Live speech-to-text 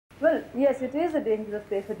Well, yes, it is a dangerous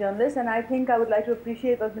place for journalists, and I think I would like to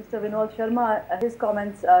appreciate what Mr. Vinod Sharma, his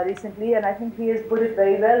comments recently, and I think he has put it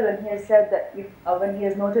very well when he has said that, when he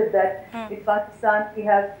has noted that in Pakistan we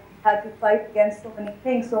have had to fight against so many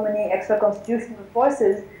things, so many extra constitutional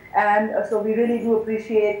forces, and so we really do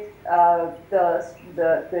appreciate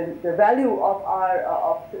the value of our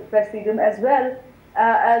of press freedom as well,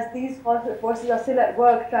 as these forces are still at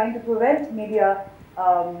work trying to prevent media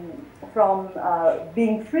from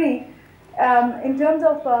being free. In terms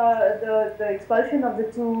of the expulsion of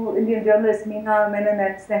the two Indian journalists, Meena Menon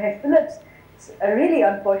and Snehesh Phillips, it's really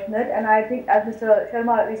unfortunate. And I think, as Mr.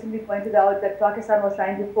 Sharma recently pointed out, that Pakistan was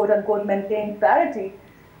trying to quote unquote maintain parity.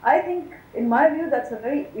 I think, in my view, that's a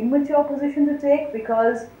very immature position to take,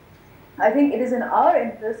 because I think it is in our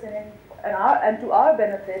interest and to our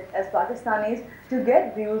benefit as Pakistanis to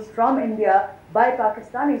get views from India by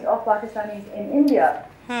Pakistanis, of Pakistanis in India.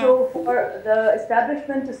 So for the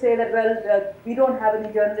establishment to say that, well, we don't have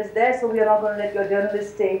any journalists there, so we are not going to let your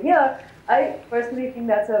journalists stay here, I personally think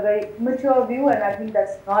that's a very immature view, and I think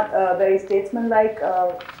that's not a very statesmanlike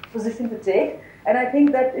position to take, and I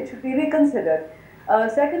think that it should be reconsidered.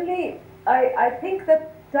 Secondly, I think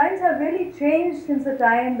that times have really changed since the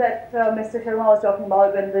time that Mr. Sharma was talking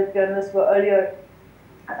about, when the journalists were earlier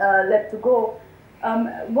let to go.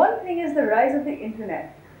 One thing is the rise of the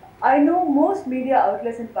internet. I know most media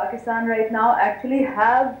outlets in Pakistan right now actually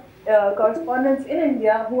have correspondents in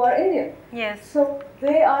India who are Indian. Yes. So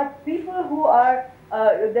they are people who are,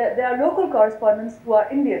 they are local correspondents who are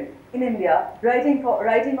Indian in India, writing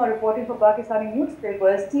or reporting for Pakistani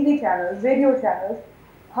newspapers, TV channels, radio channels.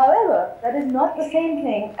 However, that is not the same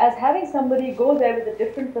thing as having somebody go there with a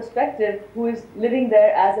different perspective who is living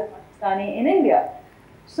there as a Pakistani in India.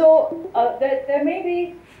 So there may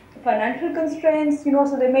be financial constraints,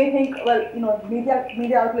 so they may think, well,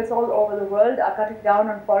 media outlets all over the world are cutting down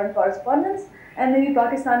on foreign correspondence, and maybe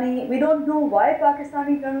Pakistani, we don't know why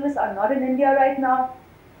Pakistani journalists are not in India right now.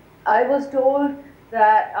 I was told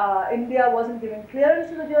that India wasn't giving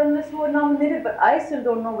clearance to the journalists who were nominated, but I still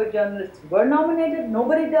don't know which journalists were nominated.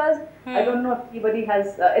 Nobody does. I don't know if anybody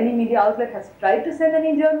has, any media outlet has tried to send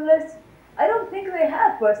any journalists. I don't think they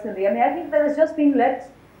have, personally. I mean, I think that it's just being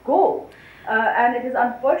let go. And it is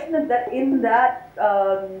unfortunate that in that,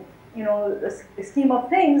 scheme of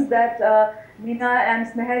things, that Meena and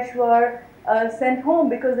Snehesh were sent home,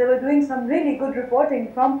 because they were doing some really good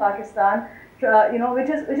reporting from Pakistan,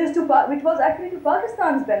 which was actually to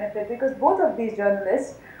Pakistan's benefit, because both of these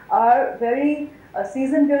journalists are very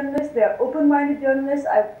seasoned journalists. They are open-minded journalists.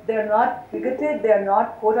 They are not bigoted. They are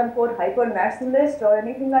not quote-unquote hyper-nationalist or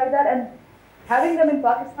anything like that. And having them in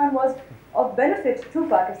Pakistan was of benefit to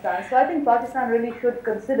Pakistan. So I think Pakistan really should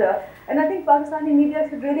consider, and I think Pakistani media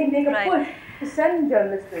should really make a push to send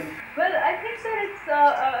journalists in. Well, I think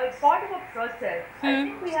that it's part of a process. I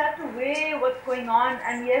think we have to weigh what's going on,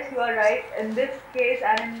 and yes, you are right. In this case,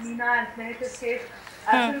 and in Meena and Snehesh's case,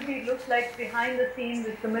 absolutely it looks like behind the scenes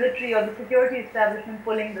it's the military or the security establishment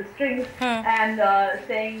pulling the strings and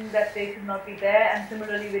saying that they should not be there, and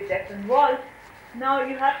similarly with Declan Walsh. Now,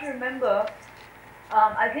 you have to remember,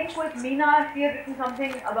 I think with Meena, she had written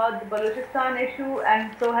something about the Balochistan issue,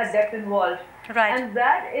 and so had Declan Walsh. Right. And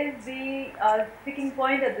that is the sticking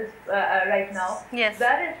point at this right now. Yes.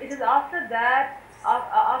 It is after that,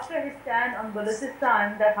 after his stand on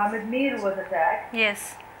Balochistan, that Hamid Mir was attacked.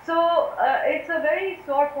 Yes. So it's a very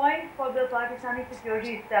sore point for the Pakistani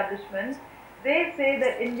security establishment. They say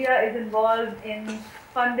that India is involved in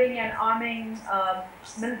funding and arming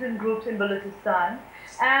militant groups in Balochistan.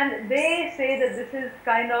 And they say that this is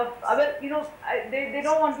kind of, they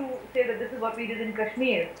don't want to say that this is what we did in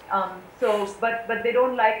Kashmir. But they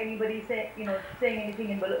don't like anybody saying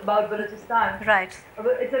anything about Balochistan. Right.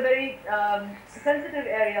 It's a very sensitive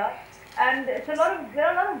area, and there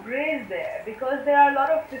are a lot of grays there, because there are a lot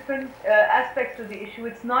of different aspects to the issue.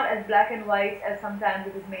 It's not as black and white as sometimes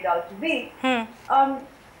it is made out to be.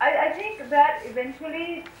 I think that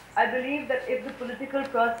eventually, I believe that if the political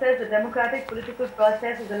process, the democratic political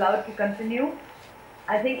process is allowed to continue,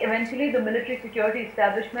 I think eventually the military security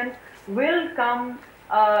establishment will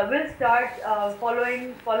start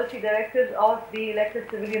following policy directives of the elected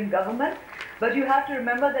civilian government. But you have to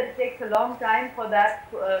remember that it takes a long time for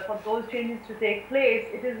those changes to take place.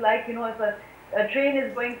 It is like, if a train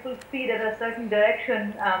is going full speed at a certain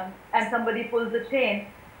direction and somebody pulls the chain,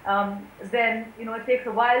 then it takes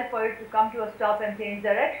a while for it to come to a stop and change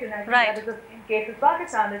direction. I think that is the same case with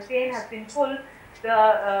Pakistan. The chain has been pulled.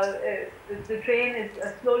 The train is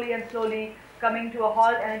slowly coming to a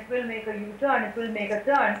halt, and it will make a U-turn. It will make a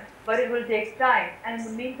turn, but it will take time. And in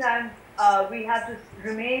the meantime, we have to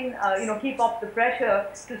remain, keep up the pressure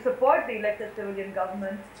to support the elected civilian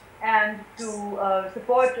government and to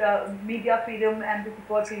support media freedom and to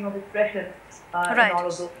support freedom of expression in Right. all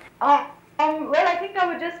of those. Well, I think I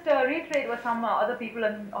would just reiterate what some other people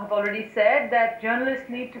have already said, that journalists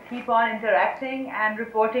need to keep on interacting and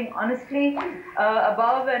reporting honestly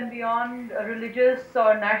above and beyond religious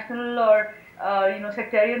or national or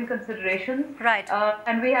sectarian considerations. Right.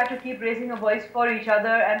 And we have to keep raising a voice for each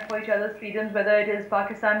other and for each other's freedoms, whether it is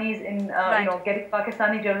Pakistanis in, Right. getting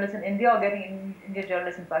Pakistani journalists in India or getting Indian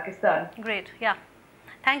journalists in Pakistan. Great. Yeah.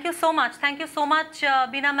 Thank you so much. Thank you so much,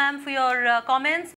 Beena ma'am, for your comments.